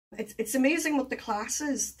It's amazing what the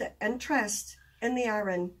classes, the interest in the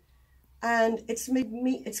Aran, and it's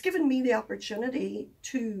given me the opportunity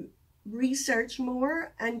to research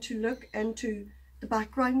more and to look into the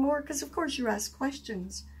background more, because of course you ask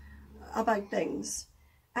questions about things.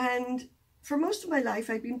 And for most of my life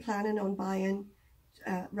I've been planning on buying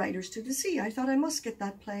Riders to the Sea. I thought I must get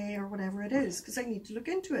that play or whatever it is because I need to look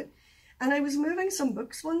into it. And I was moving some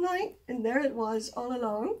books one night and there it was all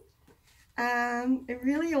along, a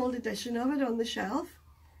really old edition of it on the shelf,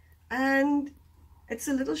 and it's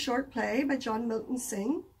a little short play by John Milton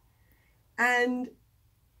Synge. And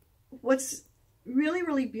what's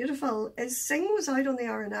really beautiful is Synge was out on the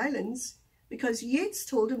Aran Islands because Yeats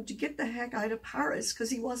told him to get the heck out of Paris because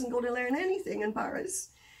he wasn't going to learn anything in Paris,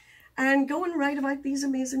 and go and write about these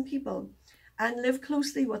amazing people and live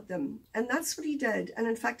closely with them. And that's what he did. And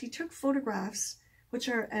in fact, he took photographs, which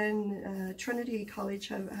are in Trinity College,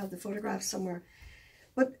 have the photographs somewhere.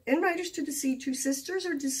 But in Riders to the Sea, two sisters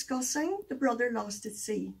are discussing the brother lost at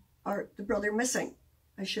sea, or the brother missing,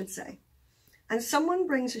 I should say. And someone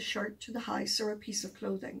brings a shirt to the house, or a piece of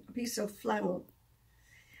clothing, a piece of flannel.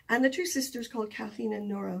 And the two sisters, called Kathleen and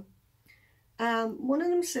Nora, one of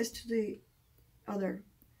them says to the other,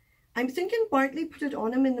 "I'm thinking Bartley put it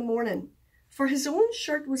on him in the morning, for his own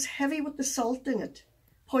shirt was heavy with the salt in it,"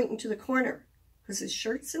 pointing to the corner, because his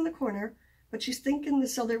shirt's in the corner, but she's thinking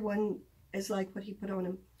this other one is like what he put on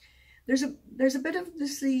him. There's a bit of the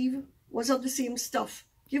sleeve was of the same stuff.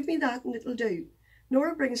 Give me that and it'll do."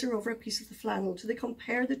 Nora brings her over a piece of the flannel to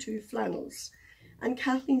compare the two flannels. And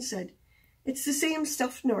Kathleen said, "It's the same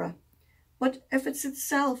stuff, Nora. But if it's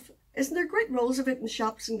itself, isn't there great rolls of it in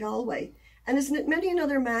shops in Galway? And isn't it many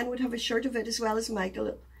another man would have a shirt of it as well as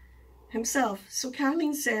Michael himself?" So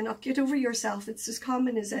Kathleen's saying, "Oh, get over yourself. It's as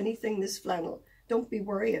common as anything, this flannel. Don't be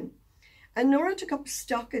worrying." And Nora took up a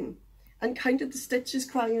stocking and counted the stitches,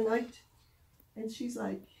 crying out. And she's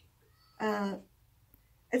like,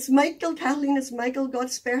 "It's Michael, Kathleen, it's Michael. God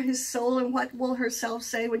spare his soul. And what will herself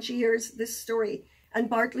say when she hears this story? And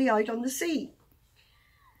Bartley out on the sea."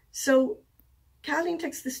 So Kathleen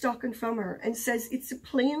takes the stocking from her and says, "It's a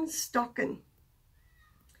plain stocking."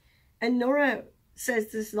 And Nora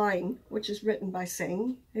says this line, which is written by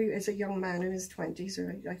Synge, who is a young man in his 20s,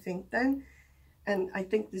 or I think then. And I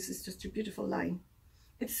think this is just a beautiful line.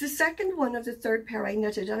 "It's the second one of the third pair I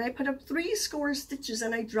knitted, and I put up 70 stitches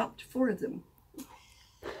and I dropped 4 of them."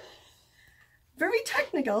 Very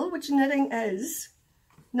technical, which knitting is,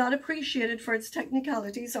 not appreciated for its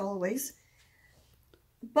technicalities always.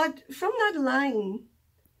 But from that line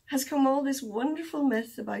has come all this wonderful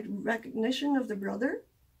myth about recognition of the brother.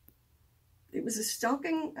 It was a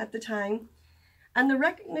stocking at the time, and the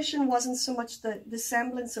recognition wasn't so much the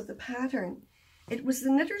semblance of the pattern. It was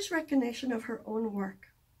the knitter's recognition of her own work.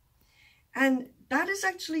 And that is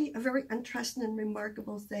actually a very interesting and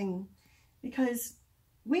remarkable thing, because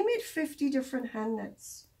we made 50 different hand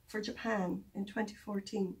knits for Japan in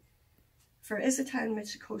 2014 for Izatan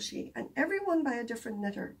Michikoshi, and every one by a different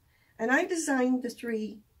knitter. And I designed the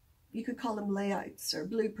 3, you could call them layouts or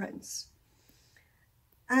blueprints.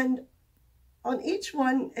 And on each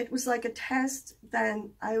one, it was like a test.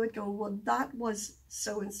 Then I would go, well, that was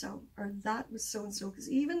so-and-so, or that was so-and-so, because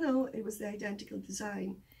even though it was the identical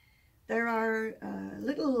design, there are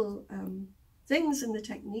little things in the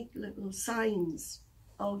technique, little signs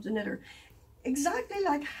of the knitter, exactly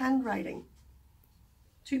like handwriting.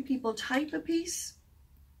 2 people type a piece,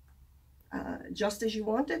 just as you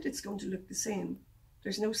want it, it's going to look the same.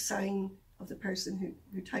 There's no sign of the person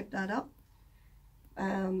who typed that up.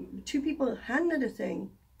 2 people hand knit a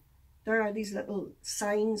thing, there are these little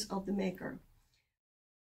signs of the maker.